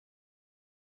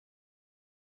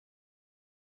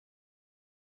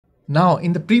Now,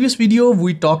 in the previous video,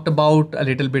 we talked about a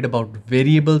little bit about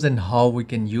variables and how we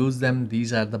can use them.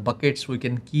 These are the buckets. We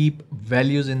can keep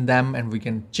values in them and we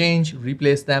can change,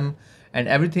 replace them, and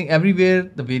everything, everywhere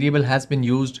the variable has been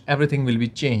used, everything will be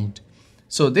changed.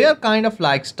 So they are kind of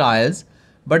like styles,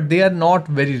 but they are not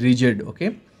very rigid.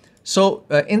 Okay. So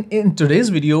in today's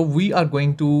video, we are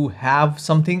going to have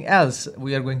something else.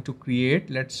 We are going to create,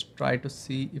 let's try to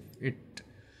see if it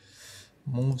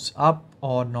moves up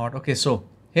or not. Okay, so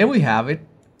here we have it.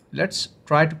 Let's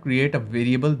try to create a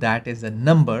variable that is a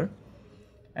number,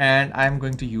 and I'm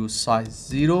going to use size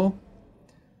 0.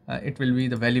 It will be,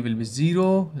 the value will be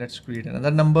 0. Let's create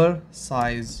another number,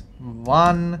 size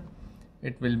 1.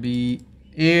 It will be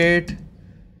 8,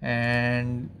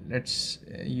 and let's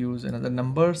use another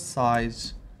number,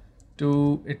 size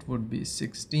 2. It would be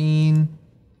 16.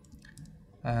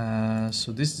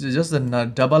 So this is just the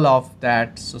double of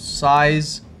that. So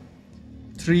size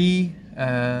 3,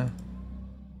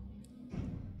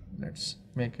 let's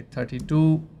make it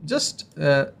 32. Just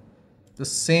the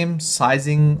same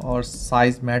sizing or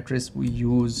size matrix we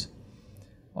use,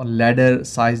 or ladder,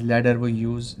 size ladder we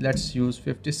use. Let's use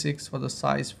 56 for the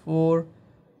size 4,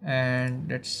 and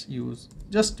let's use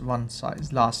just one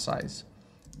size, last size.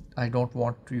 I don't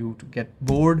want you to get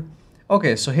bored.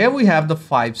 Okay, so here we have the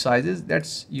 5 sizes.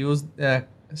 Let's use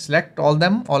select all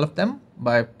of them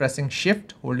by pressing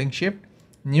shift, holding shift,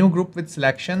 new group with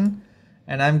selection,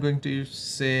 and I'm going to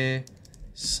say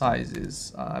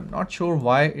sizes. I'm not sure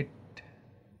why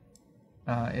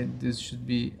this should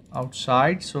be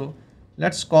outside, so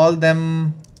let's call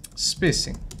them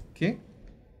spacing. Okay,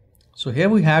 so here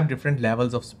we have different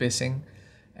levels of spacing,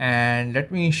 and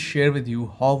let me share with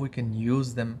you how we can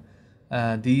use them,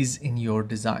 these in your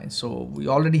design. So we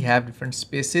already have different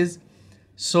spaces.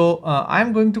 So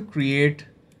I'm going to create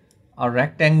a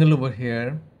rectangle over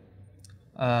here.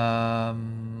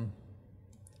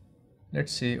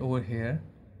 Let's say over here,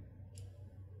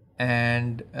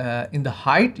 and in the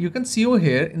height, you can see over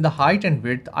here in the height and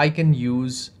width, I can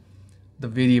use the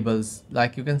variables.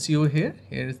 Like you can see over here,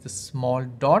 here is the small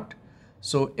dot.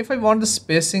 So if I want the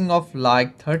spacing of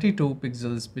like 32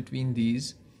 pixels between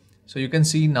these, so you can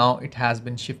see now it has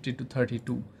been shifted to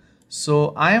 32.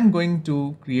 So I am going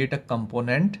to create a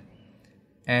component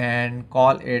and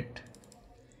call it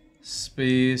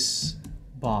space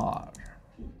bar.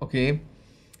 Okay,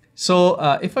 so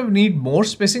if I need more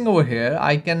spacing over here,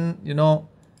 I can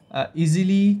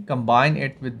easily combine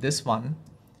it with this one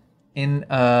in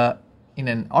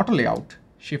an auto layout,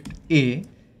 shift A,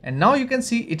 and now you can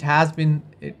see it has been,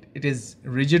 it is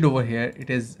rigid over here, it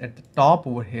is at the top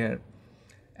over here.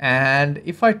 And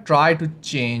if I try to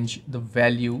change the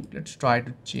value, let's try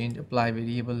to change, apply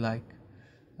variable like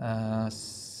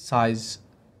size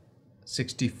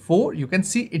 64, you can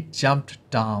see it jumped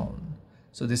down.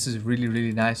 So this is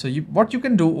really nice. So what you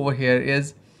can do over here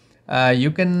is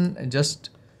you can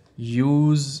just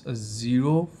use a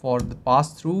 0 for the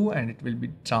pass through, and it will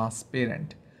be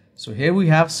transparent. So here we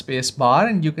have space bar,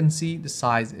 and you can see the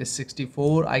size is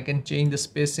 64. I can change the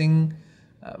spacing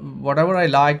whatever I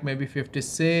like, maybe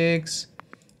 56,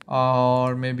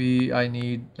 or maybe I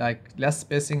need like less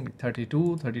spacing,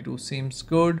 32 seems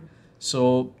good.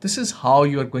 So this is how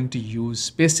you are going to use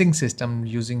spacing system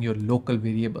using your local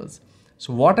variables.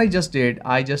 So what I just did,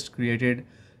 I just created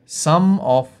some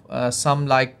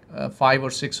 5 or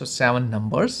 6 or 7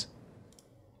 numbers,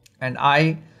 and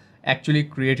I actually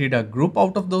created a group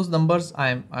out of those numbers.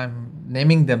 I'm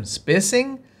naming them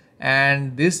spacing,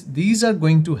 and these are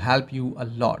going to help you a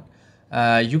lot.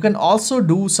 You can also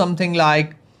do something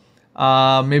like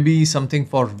maybe something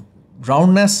for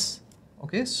roundness.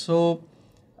 Okay, so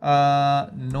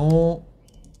no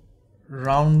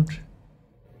round,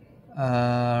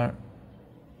 okay,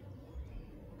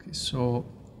 so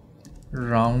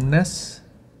roundness,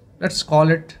 let's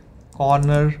call it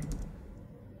corner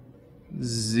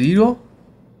 0.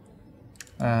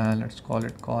 Let's call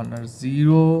it corner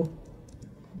 0.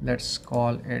 Let's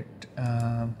call it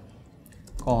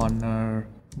corner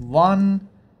 1,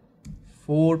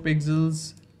 4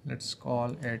 pixels. Let's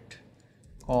call it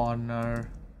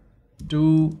corner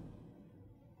 2,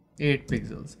 8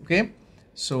 pixels. Okay,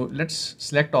 so let's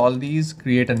select all these,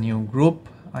 create a new group.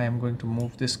 I am going to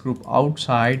move this group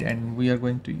outside, and we are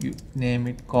going to name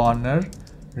it corner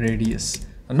radius.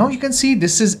 And now you can see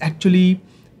this is actually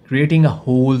creating a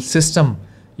whole system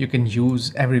you can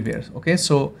use everywhere. Okay,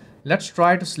 so let's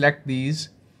try to select these,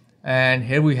 and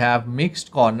here we have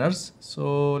mixed corners.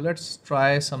 So let's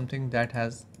try something that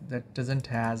doesn't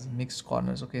has mixed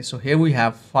corners. Okay, so here we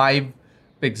have 5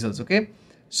 pixels. Okay,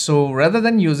 so rather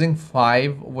than using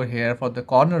 5 over here for the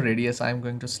corner radius, I'm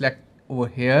going to select over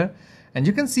here, And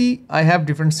you can see I have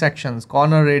different sections,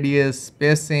 corner radius,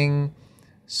 spacing.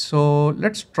 So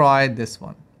let's try this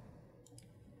one.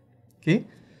 Okay,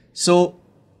 so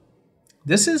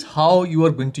this is how you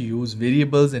are going to use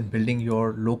variables in building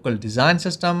your local design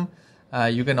system.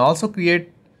 You can also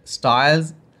create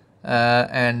styles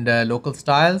and local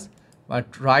styles,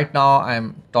 but right now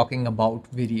I'm talking about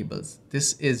variables.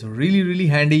 This is really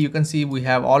handy. You can see we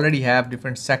already have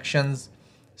different sections,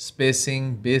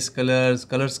 spacing, base colors,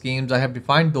 color schemes. I have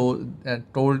defined those,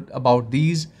 told about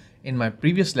these in my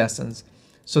previous lessons.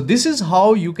 So this is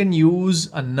how you can use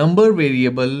a number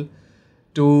variable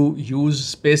to use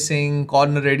spacing,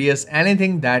 corner radius,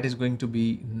 anything that is going to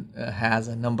be has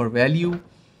a number value.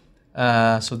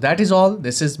 So that is all.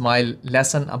 This is my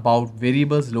lesson about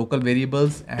variables, local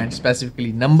variables, and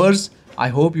specifically numbers. I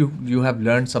hope you have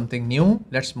learned something new.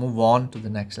 Let's move on to the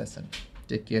next lesson.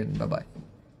 Take care and bye-bye.